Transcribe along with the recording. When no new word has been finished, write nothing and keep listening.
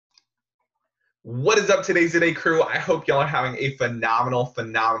What is up, Today's Today crew? I hope y'all are having a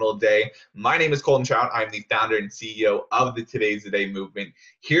phenomenal day. My name is Colton Trout. I'm the founder and CEO of the Today's Today movement,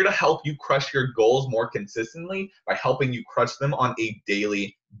 here to help you crush your goals more consistently by helping you crush them on a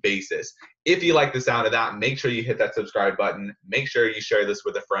daily basis. If you like the sound of that, make sure you hit that subscribe button. Make sure you share this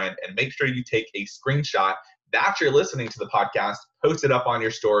with a friend, and make sure you take a screenshot that you're listening to the podcast, post it up on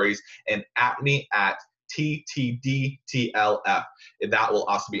your stories, and at me at TTDTLF. That will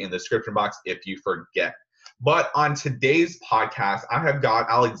also be in the description box if you forget. But on today's podcast, I have got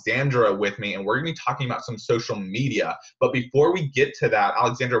Alexandra with me, and we're going to be talking about some social media. But before we get to that,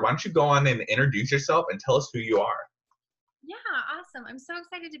 Alexandra, why don't you go on and introduce yourself and tell us who you are? Yeah, awesome. I'm so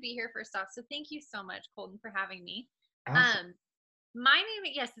excited to be here first off. So thank you so much, Colton, for having me. Awesome. My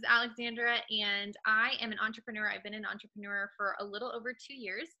name, yes, is Alexandra, and I am an entrepreneur. I've been an entrepreneur for a little over 2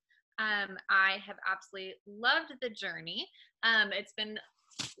 years. I have absolutely loved the journey. It's been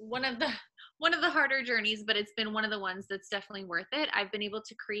one of the harder journeys, but it's been one of the ones that's definitely worth it. I've been able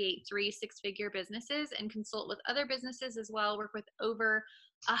to create 3 six-figure businesses and consult with other businesses as well. Work with over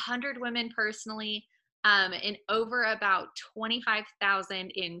 100 women personally, and over about 25,000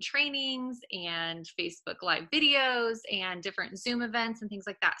 in trainings and Facebook Live videos and different Zoom events and things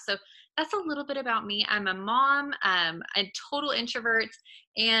like that. So that's a little bit about me. I'm a mom, a total introvert,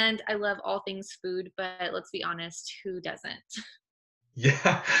 and I love all things food, but let's be honest, who doesn't?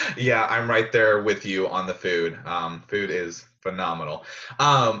 Yeah, I'm right there with you on the food. Food is phenomenal.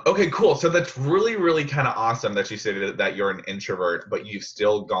 Okay, cool. So that's really kind of awesome that you said that you're an introvert, but you've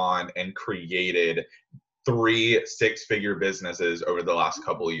still gone and created 3 six-figure businesses over the last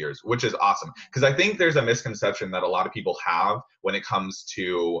couple of years, which is awesome. Because I think there's a misconception that a lot of people have when it comes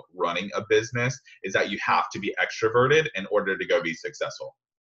to running a business is that you have to be extroverted in order to go be successful.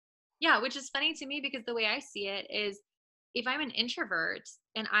 Yeah, which is funny to me because the way I see it is if I'm an introvert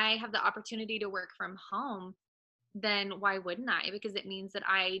and I have the opportunity to work from home, then why wouldn't I? Because it means that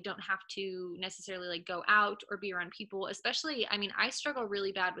I don't have to necessarily like go out or be around people, especially, I mean, I struggle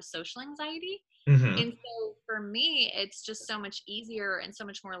really bad with social anxiety. Hmm. And so for me, it's just so much easier and so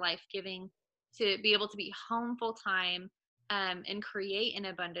much more life-giving to be able to be home full time, and create an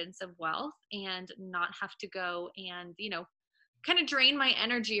abundance of wealth and not have to go and, kind of drain my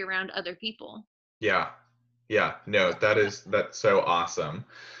energy around other people. Yeah. Yeah, no, that's so awesome.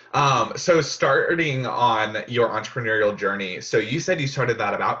 Yeah. So starting on your entrepreneurial journey, so you said you started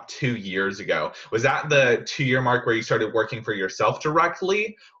that about 2 years ago. Was that the 2-year mark where you started working for yourself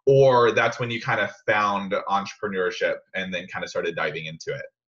directly, or that's when you kind of found entrepreneurship and then kind of started diving into it?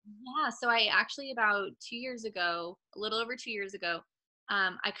 Yeah, so I actually about 2 years ago, a little over 2 years ago,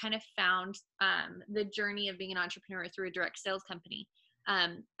 I kind of found the journey of being an entrepreneur through a direct sales company.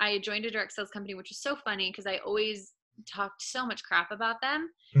 I joined a direct sales company, which is so funny because I always talked so much crap about them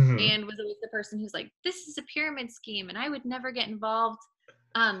Hmm. and was always the person who's like, this is a pyramid scheme and I would never get involved.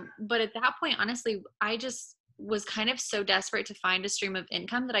 But at that point, honestly, I just was kind of so desperate to find a stream of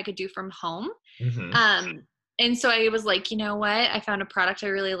income that I could do from home. Hmm. Um, and so I was like, you know what? I found a product I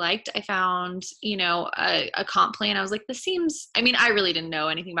really liked. I found, a comp plan. I was like, this seems, I mean, I really didn't know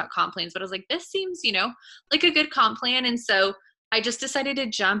anything about comp plans, but I was like, this seems, like a good comp plan. And so I just decided to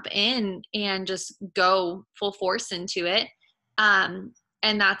jump in and just go full force into it. Um,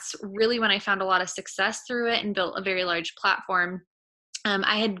 and that's really when I found a lot of success through it and built a very large platform.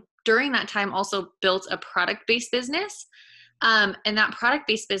 I had during that time also built a product-based business. And that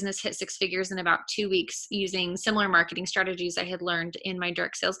product-based business hit 6 figures in about 2 weeks using similar marketing strategies I had learned in my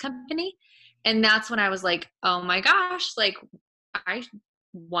direct sales company. And that's when I was like, oh my gosh, like I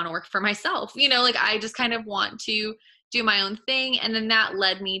want to work for myself. Like I just kind of want to do my own thing. And then that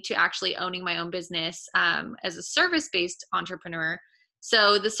led me to actually owning my own business, as a service-based entrepreneur.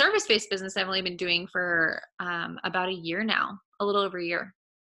 So the service-based business I've only been doing for about a year now, a little over a year.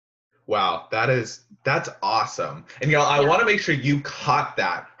 Wow, that's awesome. And I Yeah. want to make sure you caught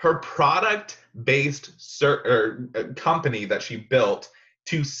that. Her product-based company that she built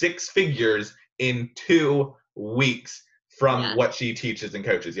to 6 figures in 2 weeks from Yeah. what she teaches and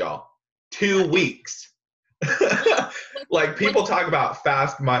coaches, y'all. Yeah. 2 weeks. Yeah. Like What's people talk about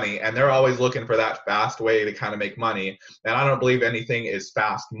fast money and they're always looking for that fast way to kind of make money. And I don't believe anything is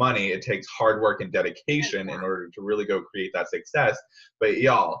fast money. It takes hard work and dedication in order to really go create that success. But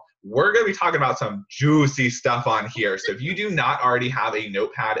y'all, we're going to be talking about some juicy stuff on here. So if you do not already have a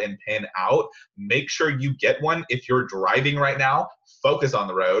notepad and pen out, make sure you get one. If you're driving right now, focus on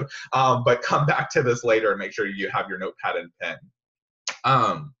the road, but come back to this later and make sure you have your notepad and pen.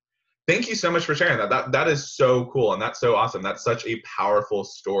 Um, Thank you so much for sharing that. That is so cool, and that's so awesome. That's such a powerful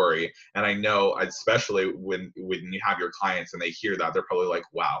story. And I know, especially when you have your clients and they hear that, they're probably like,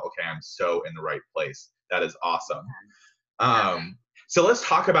 "Wow, okay, I'm so in the right place." That is awesome. So let's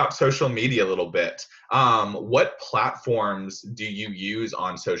talk about social media a little bit. What platforms do you use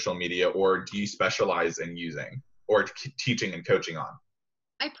on social media, or do you specialize in using or teaching and coaching on?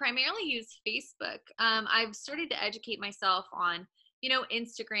 I primarily use Facebook. I've started to educate myself on,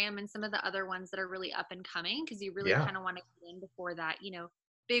 Instagram and some of the other ones that are really up and coming, because you really Yeah. kind of want to get in before that,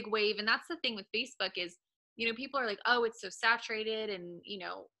 big wave. And that's the thing with Facebook is, people are like, oh, it's so saturated, and,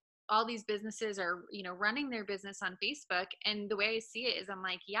 all these businesses are, running their business on Facebook. And the way I see it is I'm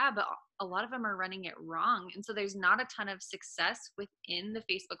like, yeah, but a lot of them are running it wrong. And so there's not a ton of success within the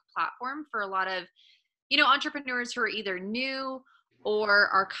Facebook platform for a lot of, entrepreneurs who are either new or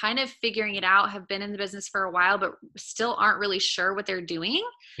are kind of figuring it out, have been in the business for a while, but still aren't really sure what they're doing.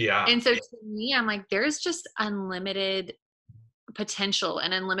 Yeah. And so to me, I'm like, there's just unlimited potential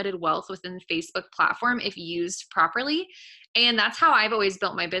and unlimited wealth within the Facebook platform if used properly. And that's how I've always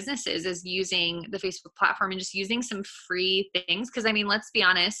built my businesses, is using the Facebook platform and just using some free things. Cause I mean, let's be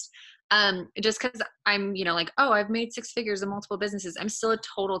honest, just cause I'm, like, oh, I've made 6 figures in multiple businesses, I'm still a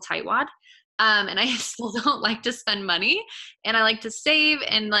total tightwad. And I still don't like to spend money, and I like to save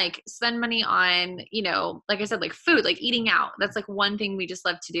and like spend money on, like I said, like food, like eating out. That's like one thing we just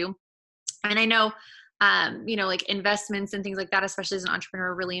love to do. And I know, like investments and things like that, especially as an entrepreneur,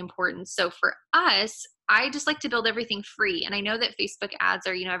 are really important. So for us, I just like to build everything free. And I know that Facebook ads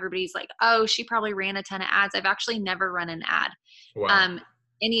are, everybody's like, oh, she probably ran a ton of ads. I've actually never run an ad. Wow.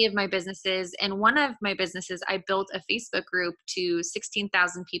 Any of my businesses. And one of my businesses, I built a Facebook group to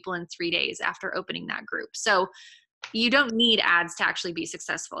 16,000 people in 3 days after opening that group. So you don't need ads to actually be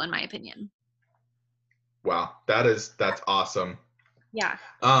successful, in my opinion. Wow. That's awesome. Yeah.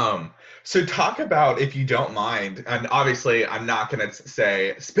 So talk about, if you don't mind, and obviously I'm not going to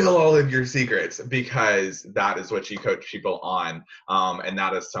say spill all of your secrets, because that is what you coach people on. And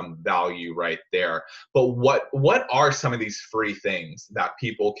that is some value right there. But what are some of these free things that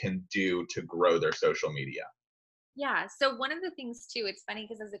people can do to grow their social media? Yeah. So one of the things too, it's funny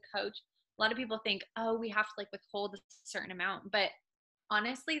because as a coach, a lot of people think, oh, we have to like withhold a certain amount. But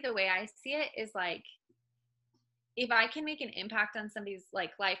honestly, the way I see it is like, if I can make an impact on somebody's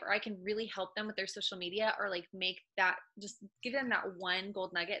like life, or I can really help them with their social media, or like make that, just give them that one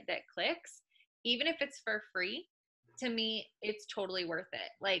gold nugget that clicks, even if it's for free, to me, it's totally worth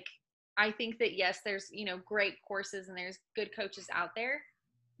it. Like, I think that yes, there's, great courses and there's good coaches out there,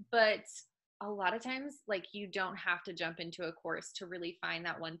 but a lot of times, like, you don't have to jump into a course to really find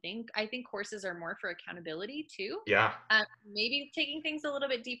that one thing. I think courses are more for accountability too. Yeah. Maybe taking things a little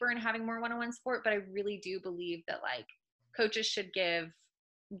bit deeper and having more one-on-one support, but I really do believe that like coaches should give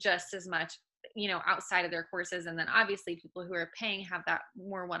just as much, outside of their courses. And then obviously people who are paying have that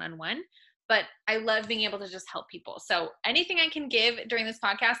more one-on-one. But I love being able to just help people. So anything I can give during this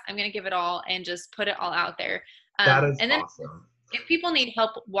podcast, I'm going to give it all and just put it all out there. That is and then awesome. If people need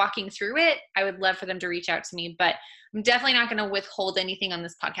help walking through it, I would love for them to reach out to me, but I'm definitely not going to withhold anything on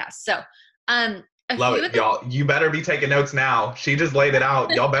this podcast. So, love it, y'all. You better be taking notes now. She just laid it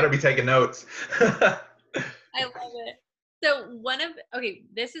out. Y'all better be taking notes. I love it. So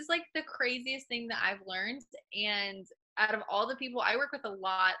this is like the craziest thing that I've learned. And out of all the people, I work with a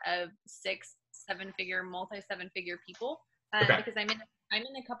lot of 6, 7-figure, multi-7-figure people, because I'm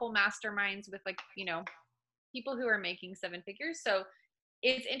in a couple masterminds with like, people who are making 7 figures. So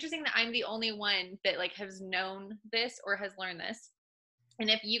it's interesting that I'm the only one that like has known this or has learned this. And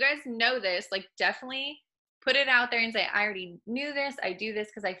if you guys know this, like definitely put it out there and say, I already knew this, I do this,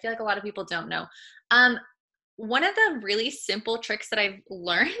 because I feel like a lot of people don't know. One of the really simple tricks that I've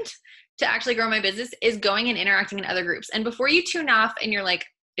learned to actually grow my business is going and interacting in other groups. And before you tune off and you're like,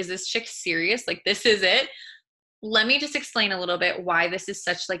 is this chick serious? Like, this is it. Let me just explain a little bit why this is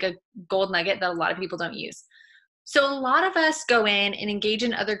such like a gold nugget that a lot of people don't use. So a lot of us go in and engage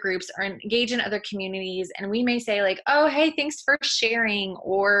in other groups or engage in other communities, and we may say like, oh, hey, thanks for sharing.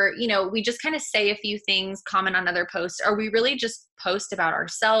 Or, we just kind of say a few things, comment on other posts, or we really just post about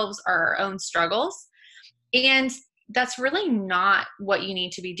ourselves or our own struggles. And that's really not what you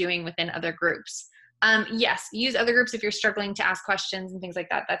need to be doing within other groups. Yes, use other groups if you're struggling to ask questions and things like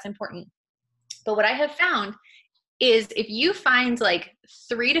that. That's important. But what I have found is if you find like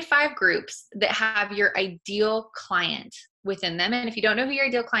 3 to 5 groups that have your ideal client within them, and if you don't know who your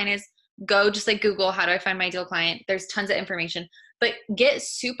ideal client is, go just like Google, how do I find my ideal client? There's tons of information, but get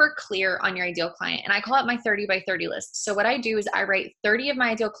super clear on your ideal client. And I call it my 30 by 30 list. So what I do is I write 30 of my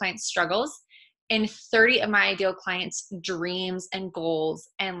ideal client struggles, and 30 of my ideal clients' dreams and goals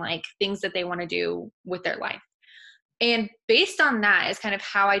and like things that they want to do with their life. And based on that is kind of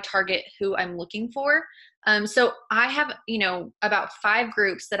how I target who I'm looking for. So I have, about 5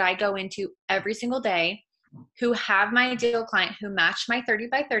 groups that I go into every single day who have my ideal client who match my 30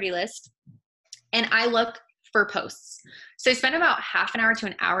 by 30 list. And I look for posts. So I spend about half an hour to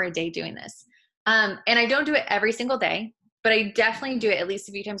an hour a day doing this. And I don't do it every single day, but I definitely do it at least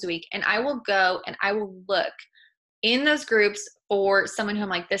a few times a week. And I will go and I will look in those groups for someone who I'm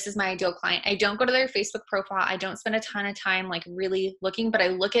like, this is my ideal client. I don't go to their Facebook profile. I don't spend a ton of time like really looking, but I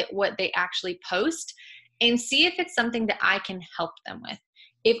look at what they actually post and see if it's something that I can help them with.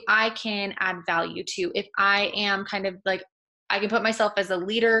 If I can add value to, if I am kind of like, I can put myself as a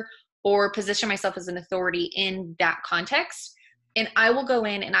leader or position myself as an authority in that context. And I will go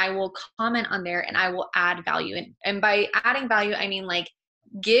in and I will comment on there and I will add value. And by adding value, I mean like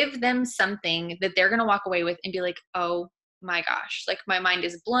give them something that they're going to walk away with and be like, oh my gosh, like my mind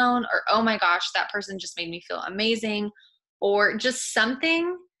is blown, or oh my gosh, that person just made me feel amazing, or just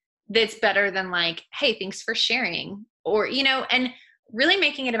something that's better than like, hey, thanks for sharing, or, and really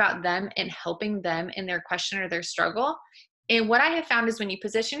making it about them and helping them in their question or their struggle. And what I have found is when you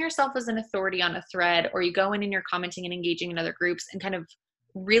position yourself as an authority on a thread, or you go in and you're commenting and engaging in other groups and kind of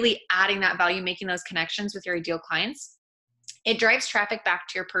really adding that value, making those connections with your ideal clients, it drives traffic back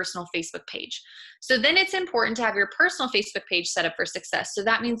to your personal Facebook page. So then it's important to have your personal Facebook page set up for success. So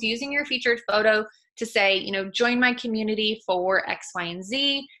that means using your featured photo to say, join my community for X, Y, and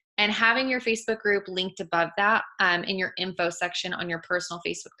Z, and having your Facebook group linked above that in your info section on your personal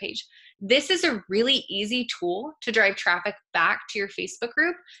Facebook page. This is a really easy tool to drive traffic back to your Facebook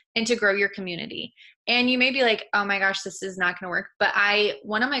group and to grow your community. And you may be like, oh my gosh, this is not going to work. But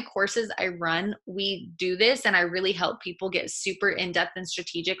one of my courses I run, we do this, and I really help people get super in-depth and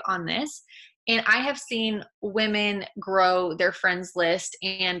strategic on this. And I have seen women grow their friends list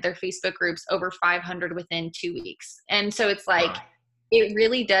and their Facebook groups over 500 within 2 weeks. And so it's like, wow. It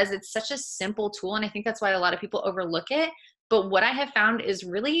really does. It's such a simple tool. And I think that's why a lot of people overlook it. But what I have found is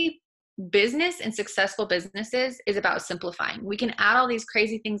really business and successful businesses is about simplifying. We can add all these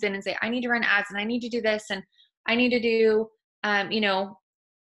crazy things in and say, I need to run ads and I need to do this and I need to do,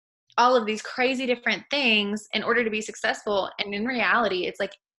 all of these crazy different things in order to be successful. And in reality, it's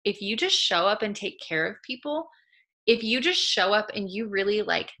like, if you just show up and take care of people, if you just show up and you really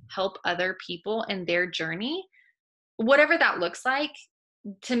like help other people in their journey, whatever that looks like,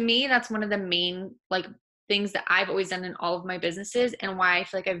 to me, that's one of the main like things that I've always done in all of my businesses, and why I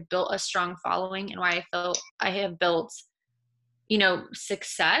feel like I've built a strong following, and why I feel I have built,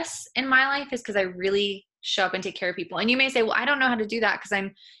 success in my life, is because I really show up and take care of people. And you may say, well, I don't know how to do that because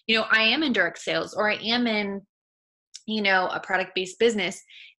I'm, I am in direct sales, or I am in, a product-based business.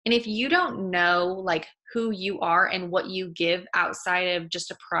 And if you don't know like who you are and what you give outside of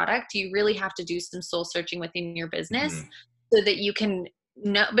just a product, you really have to do some soul searching within your business so that you can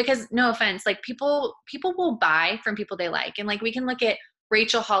know, because no offense, like people will buy from people they like. And like, we can look at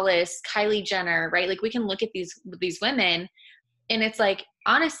Rachel Hollis, Kylie Jenner, right? Like we can look at these women, and it's like,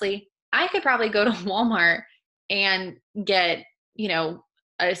 honestly, I could probably go to Walmart and get,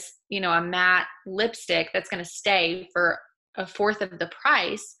 a matte lipstick that's going to stay for a fourth of the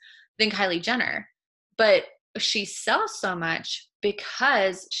price than Kylie Jenner. But she sells so much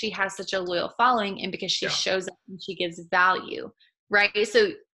because she has such a loyal following, and because she shows up and she gives value, right? So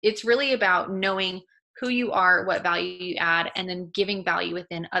it's really about knowing who you are, what value you add, and then giving value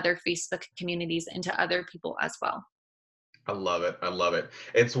within other Facebook communities and to other people as well. I love it. I love it.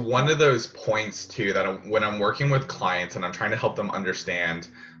 It's one of those points too that when I'm working with clients and I'm trying to help them understand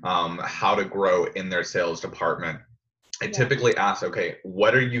how to grow in their sales department, I typically ask, okay,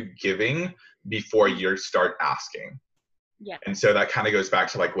 what are you giving before you start asking? Yeah. And so that kind of goes back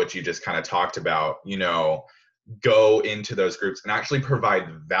to like what you just kind of talked about, go into those groups and actually provide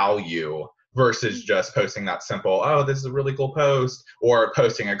value versus just posting that simple, oh, this is a really cool post, or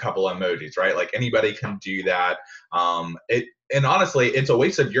posting a couple emojis, right? Like anybody can do that. And honestly, it's a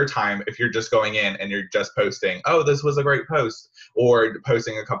waste of your time if you're just going in and you're just posting, oh, this was a great post, or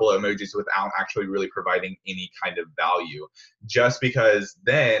posting a couple of emojis without actually really providing any kind of value, just because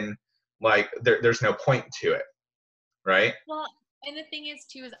then like there's no point to it, right? Well, and the thing is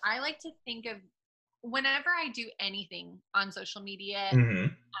too, is I like to think of whenever I do anything on social media at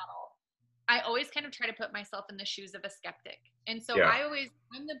all, I always kind of try to put myself in the shoes of a skeptic. And so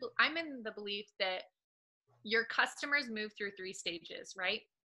I'm in the belief that your customers move through 3 stages, right?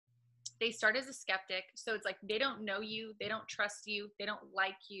 They start as a skeptic. So it's like, they don't know you, they don't trust you, they don't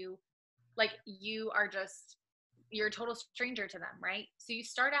like you. Like you are just you're a total stranger to them, right? So you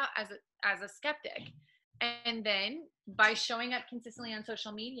start out as a skeptic. And then by showing up consistently on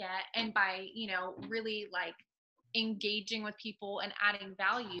social media and by, really like engaging with people and adding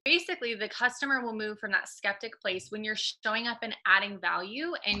value, basically the customer will move from that skeptic place when you're showing up and adding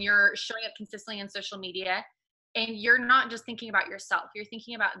value and you're showing up consistently on social media, and you're not just thinking about yourself, you're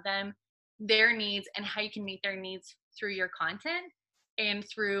thinking about them, their needs, and how you can meet their needs through your content and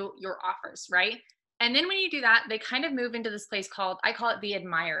through your offers, right? And then when you do that, they kind of move into this place called, I call it the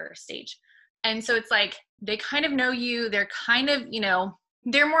admirer stage. And so it's like they kind of know you, they're kind of,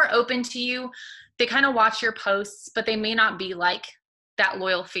 they're more open to you. They kind of watch your posts, but they may not be like that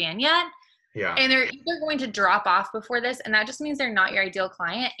loyal fan yet. Yeah. And they're either going to drop off before this, and that just means they're not your ideal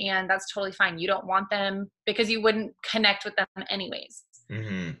client, and that's totally fine. You don't want them because you wouldn't connect with them anyways.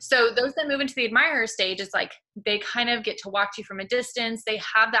 Mm-hmm. So those that move into the admirer stage is like they kind of get to watch you from a distance. They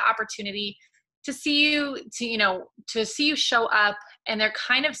have the opportunity to see you, to see you show up, and they're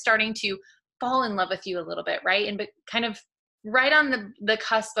kind of starting to fall in love with you a little bit, right? And kind of right on the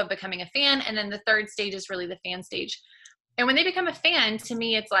cusp of becoming a fan. And then the third stage is really the fan stage. And when they become a fan, to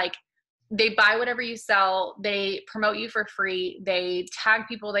me, it's like they buy whatever you sell, they promote you for free, they tag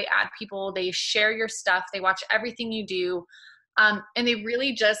people, they add people, they share your stuff, they watch everything you do. And they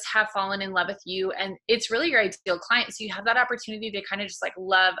really just have fallen in love with you. And it's really your ideal client. So you have that opportunity to kind of just like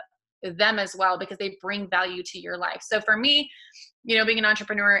love them as well, because they bring value to your life. So for me, being an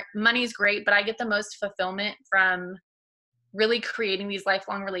entrepreneur, money's great, but I get the most fulfillment from really creating these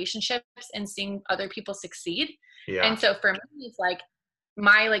lifelong relationships and seeing other people succeed. Yeah. And so for me, it's like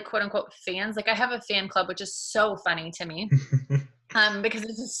my like quote unquote fans, like I have a fan club, which is so funny to me. Because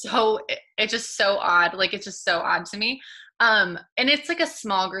it's just so odd. Like, it's just so odd to me. And it's like a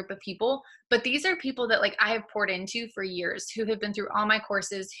small group of people, but these are people that like I have poured into for years, who have been through all my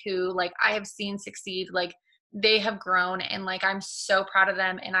courses, who like I have seen succeed, like they have grown, and like I'm so proud of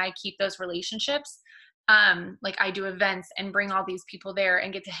them, and I keep those relationships. Like I do events and bring all these people there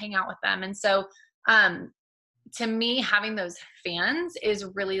and get to hang out with them. And so to me, having those fans is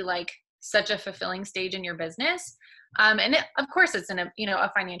really like such a fulfilling stage in your business. And of course it's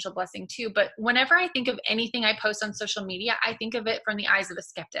a financial blessing too. But whenever I think of anything I post on social media, I think of it from the eyes of a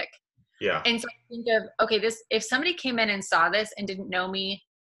skeptic. Yeah. And so I think of, okay, if somebody came in and saw this and didn't know me,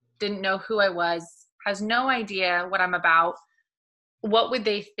 didn't know who I was, has no idea what I'm about, what would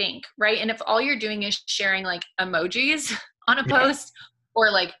they think, right? And if all you're doing is sharing like emojis on a post, or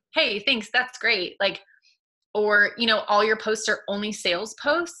like, hey, thanks, that's great, like, or all your posts are only sales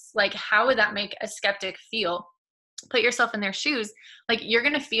posts, like how would that make a skeptic feel? Put yourself in their shoes. Like you're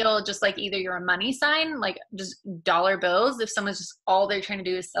going to feel just like either you're a money sign, like just dollar bills, if someone's just all they're trying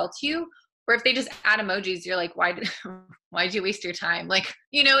to do is sell to you, or if they just add emojis, you're like, why'd you waste your time? Like,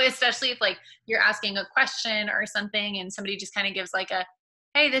 especially if like you're asking a question or something and somebody just kind of gives like a,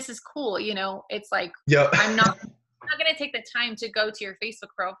 hey, this is cool. It's like, I'm not going to take the time to go to your Facebook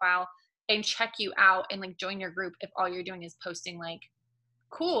profile and check you out and like join your group if all you're doing is posting like,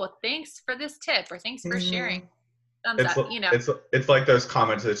 cool, thanks for this tip, or thanks for sharing. It's like those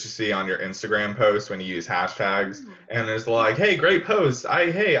comments that you see on your Instagram post when you use hashtags, and it's like, hey, great post. I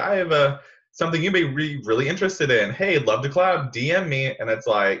have something you may be really interested in. Hey, love to collab, DM me. And it's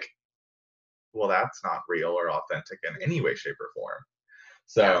like, well, that's not real or authentic in any way, shape, or form.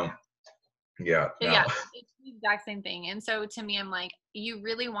 So yeah, it's the exact same thing. And so to me, I'm like, you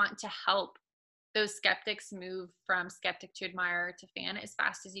really want to help those skeptics move from skeptic to admirer to fan as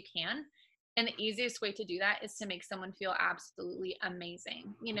fast as you can. And the easiest way to do that is to make someone feel absolutely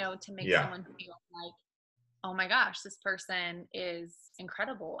amazing, to make someone feel like, oh my gosh, this person is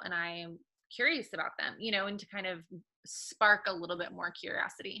incredible and I am curious about them, and to kind of spark a little bit more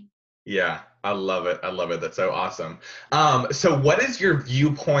curiosity. Yeah, I love it. That's so awesome. So what is your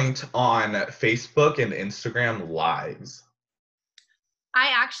viewpoint on Facebook and Instagram lives?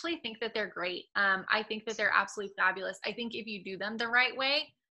 I actually think that they're great. I think that they're absolutely fabulous. I think if you do them the right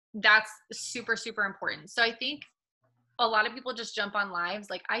way, that's super, super important. So I think a lot of people just jump on lives.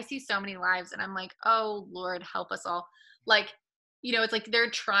 Like I see so many lives and I'm like, oh Lord, help us all. Like, it's like they're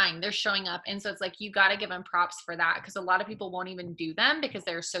trying, they're showing up. And so it's like, you got to give them props for that, because a lot of people won't even do them because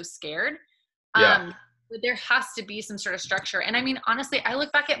they're so scared. But there has to be some sort of structure. And I mean, honestly, I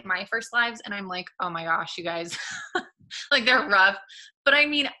look back at my first lives and I'm like, oh my gosh, you guys, like they're rough. But I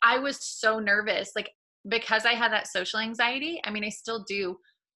mean, I was so nervous, like because I had that social anxiety. I mean, I still do.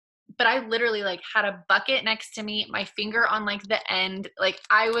 But I literally like had a bucket next to me, my finger on like the end. Like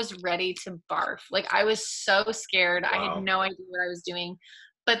I was ready to barf. Like I was so scared. Wow. I had no idea what I was doing.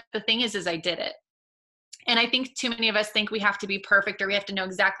 But the thing is I did it. And I think too many of us think we have to be perfect or we have to know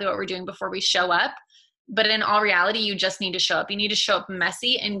exactly what we're doing before we show up. But in all reality, you just need to show up. You need to show up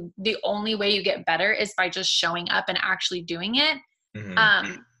messy. And the only way you get better is by just showing up and actually doing it.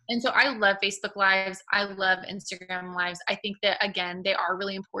 Mm-hmm. And so I love Facebook Lives. I love Instagram Lives. I think that, again, they are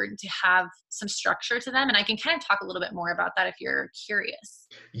really important to have some structure to them. And I can kind of talk a little bit more about that if you're curious.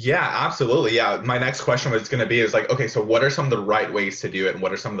 Yeah, absolutely. Yeah. My next question was going to be is like, okay, so what are some of the right ways to do it and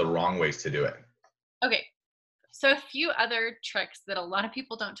what are some of the wrong ways to do it? Okay. So a few other tricks that a lot of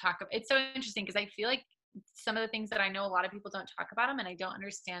people don't talk about. It's so interesting because I feel like some of the things that I know a lot of people don't talk about them, and I don't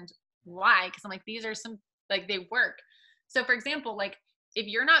understand why. Because I'm like, these are some, like, they work. So for example, like if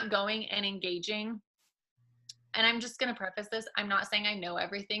you're not going and engaging, and I'm just going to preface this, I'm not saying I know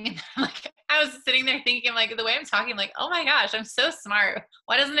everything. And like, I was sitting there thinking, like, the way I'm talking, like, oh my gosh, I'm so smart.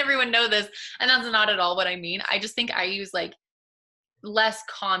 Why doesn't everyone know this? And that's not at all what I mean. I just think I use like less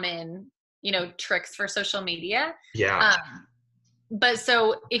common, tricks for social media. Yeah. But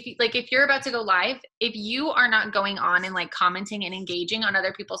so if you're about to go live, if you are not going on and like commenting and engaging on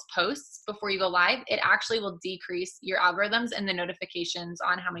other people's posts before you go live, it actually will decrease your algorithms and the notifications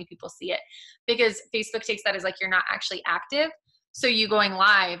on how many people see it, because Facebook takes that as like you're not actually active. So you going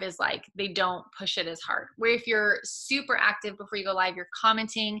live is like they don't push it as hard. Where if you're super active before you go live, you're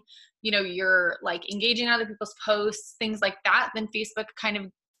commenting, you're like engaging on other people's posts, things like that, then Facebook kind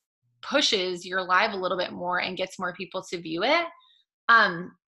of pushes your live a little bit more and gets more people to view it.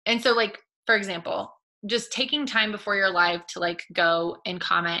 And so like, for example, just taking time before you're live to like go and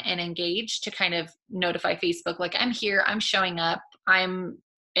comment and engage to kind of notify Facebook, like, I'm here, I'm showing up, I'm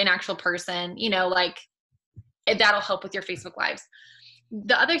an actual person, like that'll help with your Facebook lives.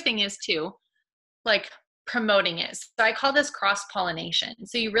 The other thing is too, like promoting it. So I call this cross-pollination.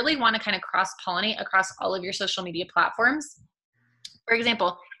 So you really want to kind of cross-pollinate across all of your social media platforms. For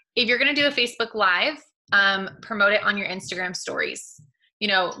example, if you're going to do a Facebook Live, promote it on your Instagram stories.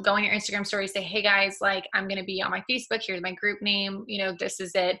 Go on your Instagram stories, say, hey guys, like I'm going to be on my Facebook. Here's my group name. This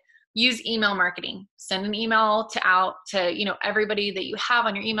is it. Use email marketing. Send an email out to, everybody that you have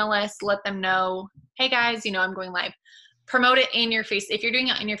on your email list. Let them know, hey guys, I'm going live. Promote it in your face. If you're doing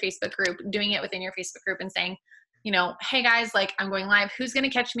it in your Facebook group, doing it within your Facebook group and saying, hey guys, like I'm going live. Who's going to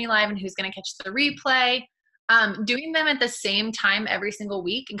catch me live and who's going to catch the replay? Doing them at the same time every single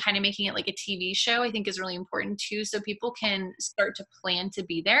week and kind of making it like a TV show, I think is really important too. So people can start to plan to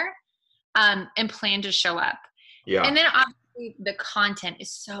be there, and plan to show up. Yeah. And then obviously the content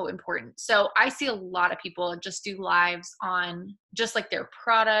is so important. So I see a lot of people just do lives on just like their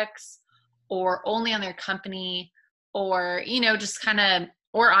products or only on their company or, just kind of,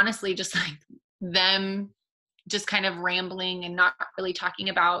 or honestly, just like them just kind of rambling and not really talking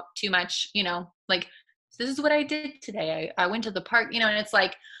about too much, like, this is what I did today. I went to the park, and it's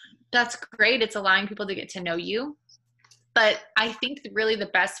like, that's great. It's allowing people to get to know you. But I think really the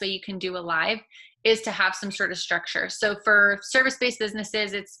best way you can do a live is to have some sort of structure. So for service-based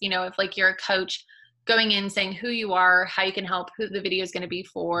businesses, it's, if like you're a coach, going in saying who you are, how you can help, who the video is going to be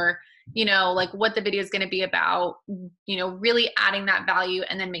for, like what the video is going to be about, really adding that value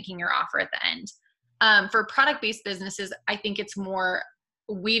and then making your offer at the end. For product-based businesses, I think it's more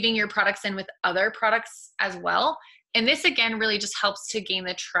weaving your products in with other products as well. And this again really just helps to gain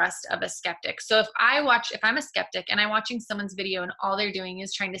the trust of a skeptic. So if I'm a skeptic and I'm watching someone's video and all they're doing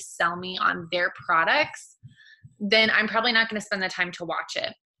is trying to sell me on their products, then I'm probably not going to spend the time to watch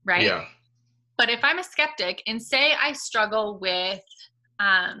it, right? Yeah. But if I'm a skeptic and say I struggle with,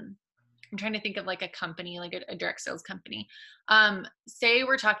 I'm trying to think of like a company, like a direct sales company. Say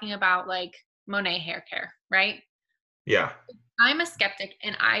we're talking about like Monet hair care, right? Yeah. I'm a skeptic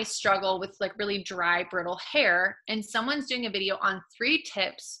and I struggle with like really dry, brittle hair, and someone's doing a video on 3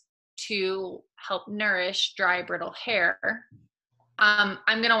 tips to help nourish dry, brittle hair. I'm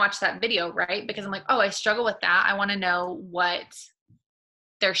going to watch that video, right? Because I'm like, oh, I struggle with that. I want to know what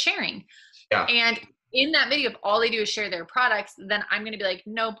they're sharing. Yeah. And in that video, if all they do is share their products, then I'm going to be like,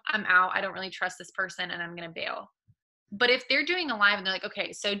 nope, I'm out. I don't really trust this person and I'm going to bail. But if they're doing a live and they're like,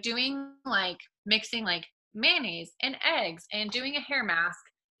 okay, so doing like mixing like mayonnaise and eggs and doing a hair mask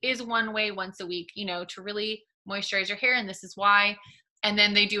is one way once a week, to really moisturize your hair. And this is why. And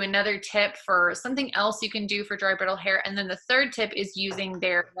then they do another tip for something else you can do for dry, brittle hair. And then the third tip is using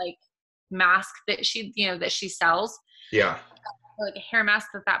their like mask that she sells. Yeah. Or like a hair mask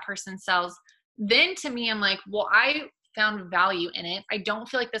that person sells. Then to me, I'm like, well, I found value in it. I don't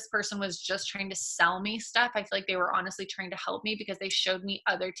feel like this person was just trying to sell me stuff. I feel like they were honestly trying to help me because they showed me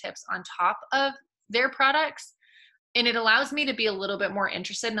other tips on top of their products. And it allows me to be a little bit more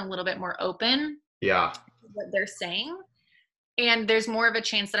interested and a little bit more open. Yeah. To what they're saying. And there's more of a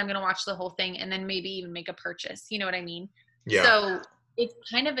chance that I'm going to watch the whole thing and then maybe even make a purchase. You know what I mean? Yeah. So it's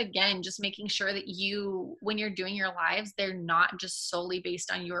kind of, again, just making sure that you, when you're doing your lives, they're not just solely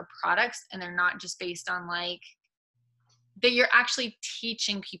based on your products, and they're not just based on like, that you're actually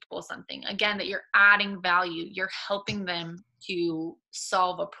teaching people something, again, that you're adding value, you're helping them to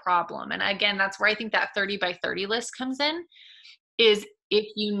solve a problem. And again, that's where I think that 30 by 30 list comes in, is if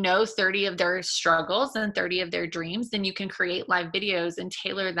you know 30 of their struggles and 30 of their dreams, then you can create live videos and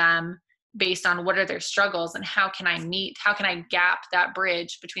tailor them based on what are their struggles and how can I gap that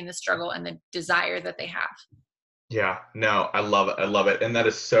bridge between the struggle and the desire that they have. Yeah, no, I love it. I love it. And that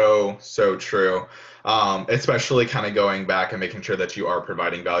is so, so true. Especially kind of going back and making sure that you are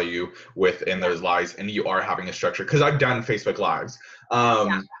providing value within Yeah. those lives and you are having a structure. Because I've done Facebook Lives.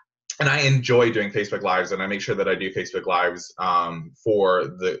 Yeah. And I enjoy doing Facebook Lives, and I make sure that I do Facebook Lives for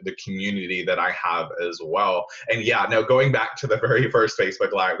the community that I have as well. And yeah, no, going back to the very first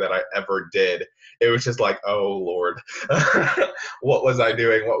Facebook Live that I ever did, it was just like, oh Lord, what was I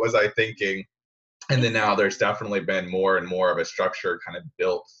doing? What was I thinking? And then now there's definitely been more and more of a structure kind of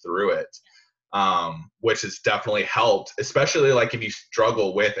built through it, which has definitely helped, especially like if you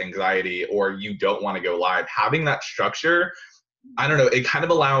struggle with anxiety or you don't want to go live. Having that structure, I don't know, it kind of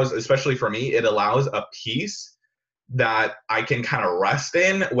allows, especially for me, it allows a peace that I can kind of rest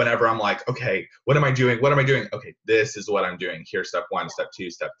in whenever I'm like, okay, what am I doing? What am I doing? Okay, this is what I'm doing. Here's step one, step two,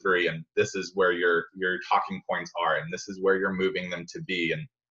 step three, and this is where your talking points are, and this is where you're moving them to be, and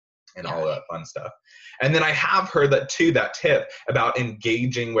all of that fun stuff. And then I have heard that too, that tip about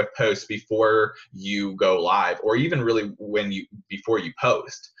engaging with posts before you go live, or even really before you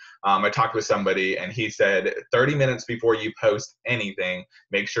post. I talked with somebody and he said 30 minutes before you post anything,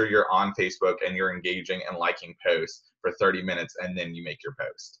 make sure you're on Facebook and you're engaging and liking posts for 30 minutes, and then you make your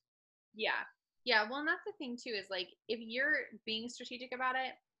post. Yeah. Yeah. Well, and that's the thing too, is like, if you're being strategic about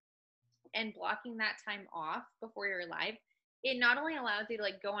it and blocking that time off before you're live, it not only allows you to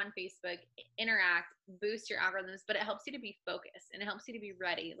like go on Facebook, interact, boost your algorithms, but it helps you to be focused and it helps you to be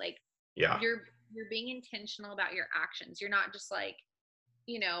ready. Like, Yeah. you're being intentional about your actions. You're not just like,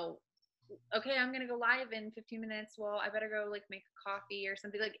 you know, okay, I'm gonna go live in 15 minutes. Well, I better go like make a coffee or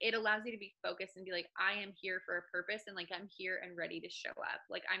something. Like, it allows you to be focused and be like, I am here for a purpose, and like I'm here and ready to show up.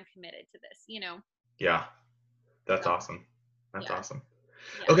 Like, I'm committed to this, you know? Yeah. That's So awesome. That's yeah. awesome.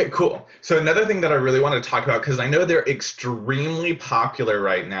 Yeah. Okay, cool. So another thing that I really want to talk about, because I know they're extremely popular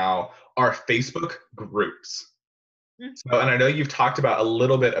right now, are Facebook groups. So, and I know you've talked about a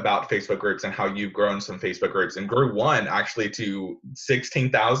little bit about Facebook groups and how you've grown some Facebook groups and grew one actually to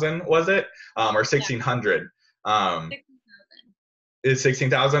 16,000, was it? Or Yeah. 1,600? Um, 60,000. is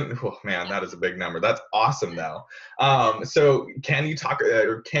 16,000? Oh man, Yeah. that is a big number. That's awesome though. So can you talk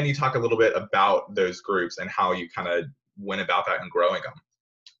a little bit about those groups and how you kind of went about that and growing them?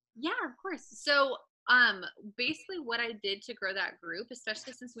 Yeah, of course. So, basically what I did to grow that group,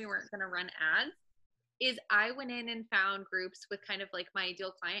 especially since we weren't going to run ads, is I went in and found groups with kind of like my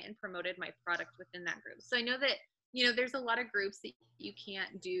ideal client and promoted my product within that group. So I know that, there's a lot of groups that you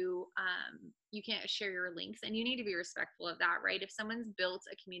can't do, you can't share your links, and you need to be respectful of that, right? If someone's built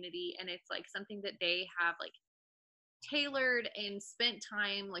a community and it's like something that they have like tailored and spent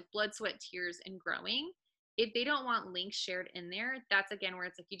time, like blood, sweat, tears, and growing, if they don't want links shared in there, that's again where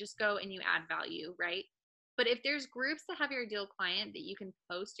it's like you just go and you add value, right? But if there's groups that have your ideal client that you can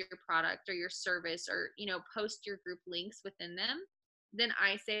post your product or your service, or post your group links within them, then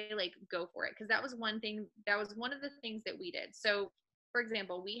I say like go for it, because that was one of the things that we did. So for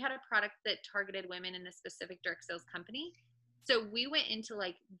example, we had a product that targeted women in a specific direct sales company. So we went into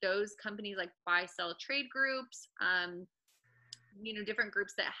like those companies, like buy sell trade groups, different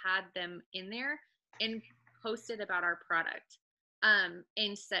groups that had them in there, and posted about our product,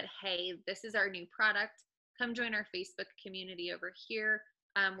 and said, hey, this is our new product, come join our Facebook community over here.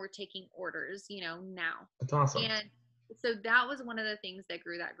 We're taking orders, now. That's awesome. And so that was one of the things that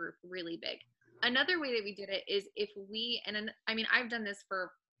grew that group really big. Another way that we did it is, if we, and then, I mean, I've done this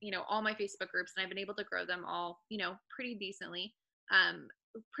for, all my Facebook groups, and I've been able to grow them all, pretty decently,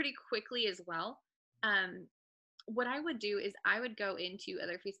 pretty quickly as well. Um, what I would do is I would go into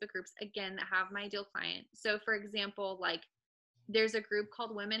other Facebook groups, again, that have my ideal client. So for example, like there's a group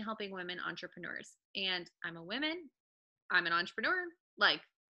called Women Helping Women Entrepreneurs, and I'm a woman, I'm an entrepreneur. Like,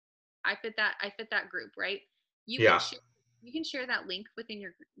 I fit that group, right? You can Yeah. share you can share that link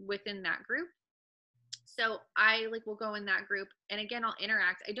within that group. So I like will go in that group, and again, I'll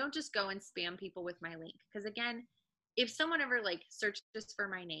interact. I don't just go and spam people with my link, because again, if someone ever like searches for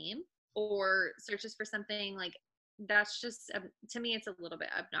my name or searches for something, like that's just, to me it's a little bit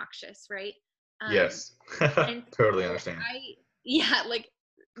obnoxious, right? um Yes. and Totally so understand. yeah, like,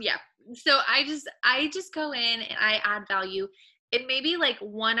 yeah. So I just go in and I add value. it may be like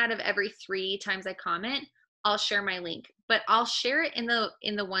 1 out of every 3 times I comment, I'll share my link, but I'll share it in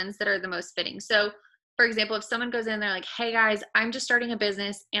the ones that are the most fitting. So for example, if someone goes in, they're like, hey guys, I'm just starting a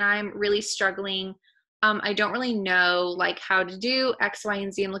business and I'm really struggling. I don't really know like how to do X, Y,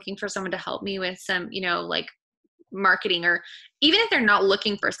 and Z. I'm looking for someone to help me with some, like marketing, or even if they're not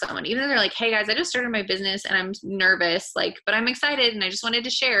looking for someone, even if they're like, hey guys, I just started my business and I'm nervous, like, but I'm excited and I just wanted to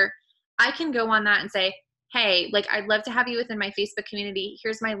share. I can go on that and say, hey, like, I'd love to have you within my Facebook community.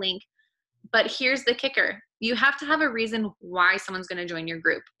 Here's my link. But here's the kicker. You have to have a reason why someone's going to join your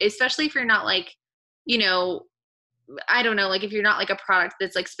group, especially if you're not like, I don't know, like if you're not like a product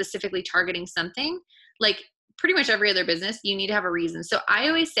that's like specifically targeting something, like pretty much every other business, you need to have a reason. So I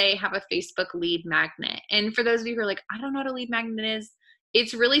always say have a Facebook lead magnet. And for those of you who are like, I don't know what a lead magnet is,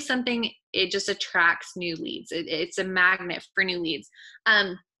 it's really something, it just attracts new leads. It's a magnet for new leads.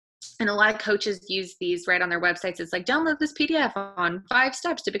 And a lot of coaches use these right on their websites. It's like, download this PDF on 5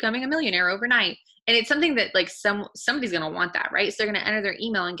 steps to becoming a millionaire overnight. And it's something that like somebody's going to want that, right? So they're going to enter their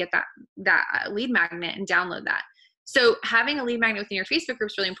email and get that lead magnet and download that. So having a lead magnet within your Facebook group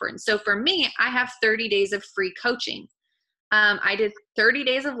is really important. So for me, I have 30 days of free coaching. I did 30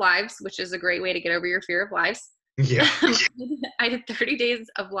 days of lives, which is a great way to get over your fear of lives. Yeah. I did 30 days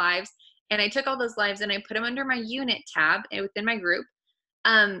of lives, and I took all those lives and I put them under my unit tab within my group.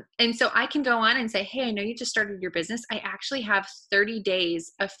 And so I can go on and say, hey, I know you just started your business. I actually have 30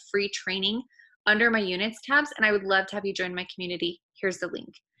 days of free training under my units tabs, and I would love to have you join my community. Here's the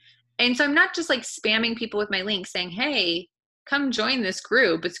link. And so I'm not just like spamming people with my link saying, hey, come join this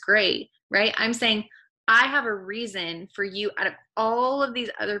group. It's great, right? I'm saying I have a reason for you out of all of these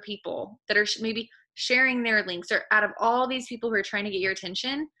other people that are maybe sharing their links, or out of all these people who are trying to get your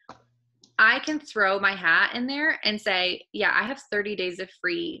attention, I can throw my hat in there and say, yeah, I have 30 days of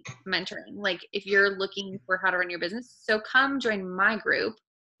free mentoring. Like if you're looking for how to run your business, so come join my group.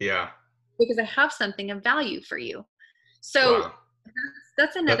 Yeah. Because I have something of value for you. So Wow.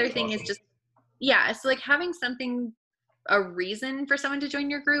 that's another That's thing awesome. is just, yeah. So like having something, a reason for someone to join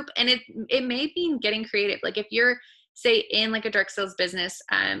your group. And it may be getting creative. Like if you're say in like a direct sales business,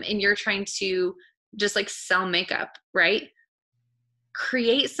 and you're trying to just like sell makeup, right?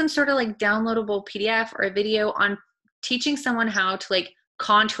 Create some sort of like downloadable PDF or a video on teaching someone how to like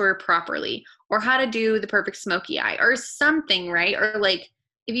contour properly, or how to do the perfect smoky eye or something, right? Or like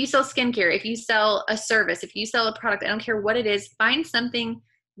if you sell skincare, if you sell a service, if you sell a product, I don't care what it is, find something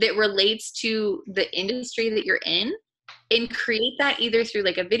that relates to the industry that you're in and create that either through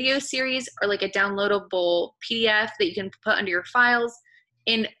like a video series or like a downloadable PDF that you can put under your files,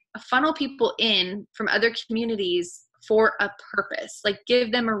 and funnel people in from other communities for a purpose. Like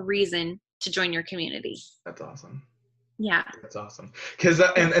give them a reason to join your community. That's awesome. Yeah. That's awesome. Because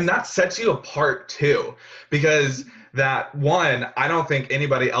and that sets you apart too, because that one, I don't think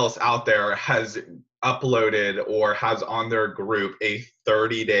anybody else out there has uploaded or has on their group a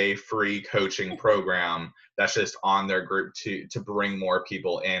 30-day free coaching program that's just on their group to bring more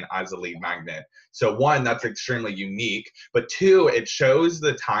people in as a lead magnet. So one, that's extremely unique, but two, it shows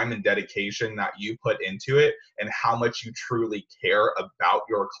the time and dedication that you put into it and how much you truly care about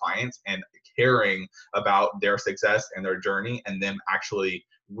your clients and caring about their success and their journey and them actually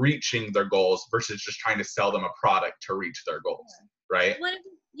reaching their goals versus just trying to sell them a product to reach their goals, right? Well,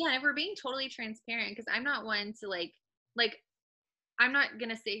 yeah, if we're being totally transparent, because I'm not one to like I'm not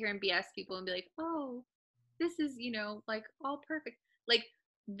gonna sit here and BS people and be like, oh, this is like all perfect. Like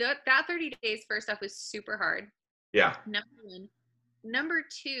that 30 days first off was super hard. Yeah. Number one. Number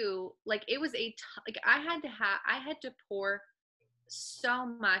two, like it was like I had to pour so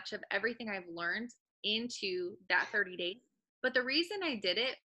much of everything I've learned into that 30 days. But the reason I did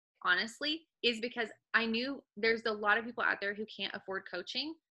it, honestly, is because I knew there's a lot of people out there who can't afford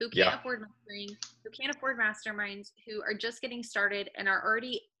coaching, who can't afford mentoring, who can't afford masterminds, who are just getting started and are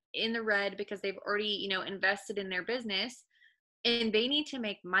already in the red because they've already, invested in their business, and they need to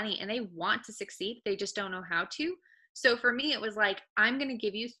make money and they want to succeed. They just don't know how to. So for me, it was like, I'm going to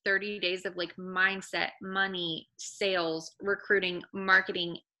give you 30 days of like mindset, money, sales, recruiting,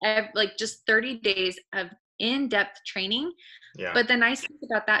 marketing, like just 30 days of in-depth training. Yeah. But the nice thing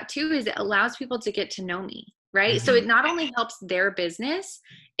about that too is it allows people to get to know me, right? Mm-hmm. So it not only helps their business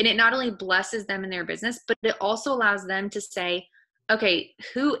and it not only blesses them in their business, but it also allows them to say, okay,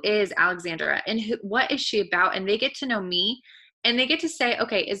 who is Alexandra and what is she about? And they get to know me. And they get to say,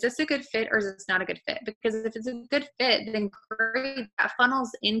 okay, is this a good fit or is this not a good fit? Because if it's a good fit, then great, that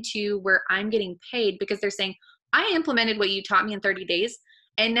funnels into where I'm getting paid because they're saying, I implemented what you taught me in 30 days.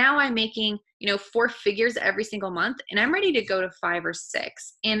 And now I'm making, 4 figures every single month and I'm ready to go to 5 or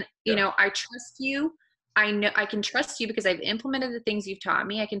 6. And, I trust you. I know I can trust you because I've implemented the things you've taught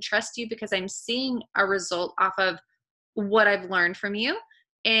me. I can trust you because I'm seeing a result off of what I've learned from you.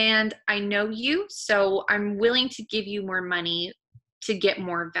 And I know you, so I'm willing to give you more money to get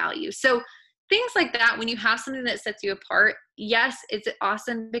more value. So things like that, when you have something that sets you apart, yes, it's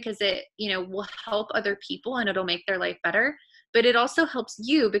awesome because it, will help other people and it'll make their life better. But it also helps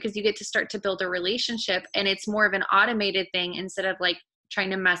you because you get to start to build a relationship, and it's more of an automated thing instead of like trying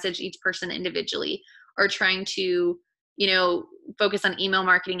to message each person individually, or trying to, focus on email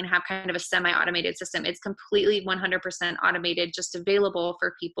marketing and have kind of a semi-automated system. It's completely 100% automated, just available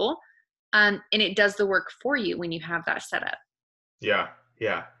for people. And it does the work for you when you have that set up. Yeah.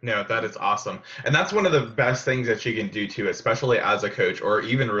 Yeah. No, that is awesome. And that's one of the best things that you can do too, especially as a coach or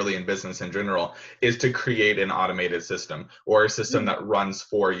even really in business in general, is to create an automated system or a system that runs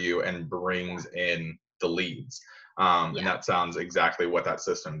for you and brings in the leads. And that sounds exactly what that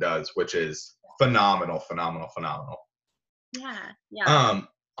system does, which is phenomenal, phenomenal, phenomenal. Yeah.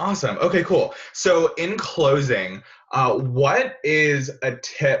 Awesome. Okay, cool. So in closing, what is a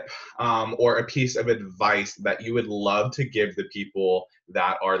tip or a piece of advice that you would love to give the people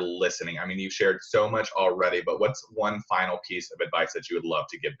that are listening? I mean, you've shared so much already, but what's one final piece of advice that you would love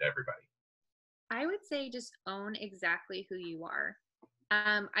to give to everybody? I would say just own exactly who you are.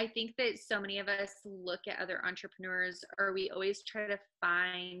 I think that so many of us look at other entrepreneurs, or we always try to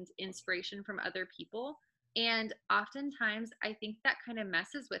find inspiration from other people. And oftentimes, I think that kind of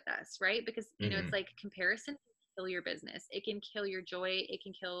messes with us, right? Because, it's like comparison can kill your business. It can kill your joy. It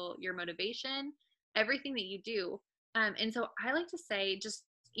can kill your motivation, everything that you do. And so I like to say, just,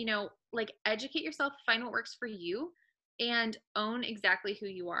 like educate yourself, find what works for you, and own exactly who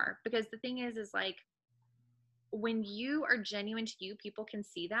you are. Because the thing is like, when you are genuine to you, people can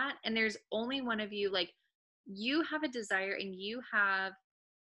see that. And there's only one of you. Like, you have a desire and you have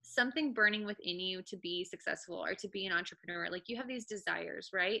something burning within you to be successful or to be an entrepreneur. Like, you have these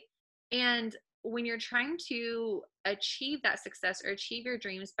desires, right? And when you're trying to achieve that success or achieve your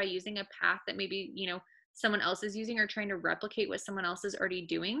dreams by using a path that maybe, someone else is using, or trying to replicate what someone else is already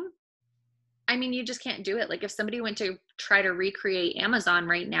doing, I mean, you just can't do it. Like, if somebody went to try to recreate Amazon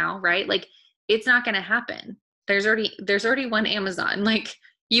right now, right? Like, it's not going to happen. There's already one Amazon. Like,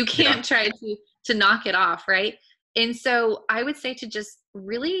 you can't try to knock it off, right? And so I would say to just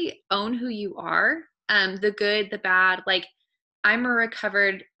really own who you are, the good, the bad. Like, I'm a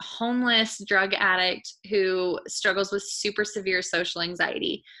recovered homeless drug addict who struggles with super severe social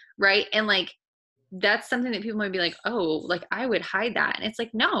anxiety, right? And like, that's something that people might be like, oh, like I would hide that. And it's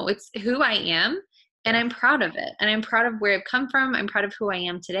like, no, it's who I am. And I'm proud of it. And I'm proud of where I've come from. I'm proud of who I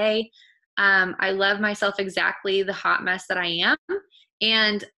am today. I love myself exactly the hot mess that I am.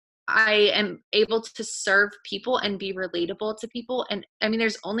 And I am able to serve people and be relatable to people. And I mean,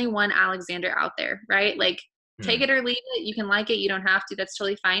 there's only one Alexandra out there, right? Like, take it or leave it. You can like it. You don't have to. That's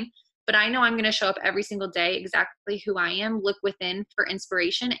totally fine. But I know I'm going to show up every single day exactly who I am, look within for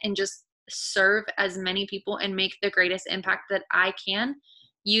inspiration, and just serve as many people and make the greatest impact that I can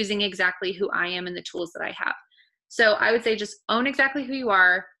using exactly who I am and the tools that I have. So I would say just own exactly who you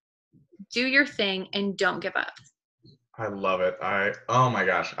are, do your thing, and don't give up. I love it. Oh my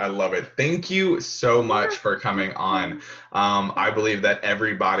gosh, I love it. Thank you so much for coming on. I believe that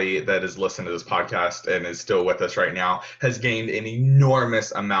everybody that is listening to this podcast and is still with us right now has gained an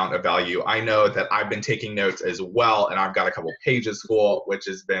enormous amount of value. I know that I've been taking notes as well, and I've got a couple pages full, which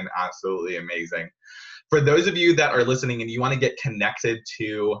has been absolutely amazing. For those of you that are listening and you want to get connected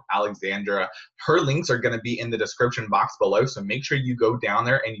to Alexandra, her links are going to be in the description box below. So make sure you go down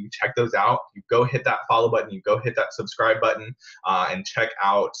there and you check those out. You go hit that follow button, you go hit that subscribe button, and check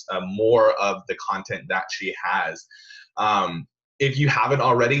out more of the content that she has. If you haven't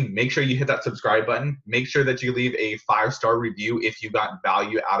already, make sure you hit that subscribe button. Make sure that you leave a 5-star review if you got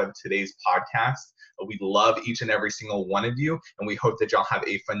value out of today's podcast. We love each and every single one of you, and we hope that y'all have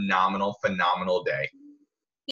a phenomenal, phenomenal day.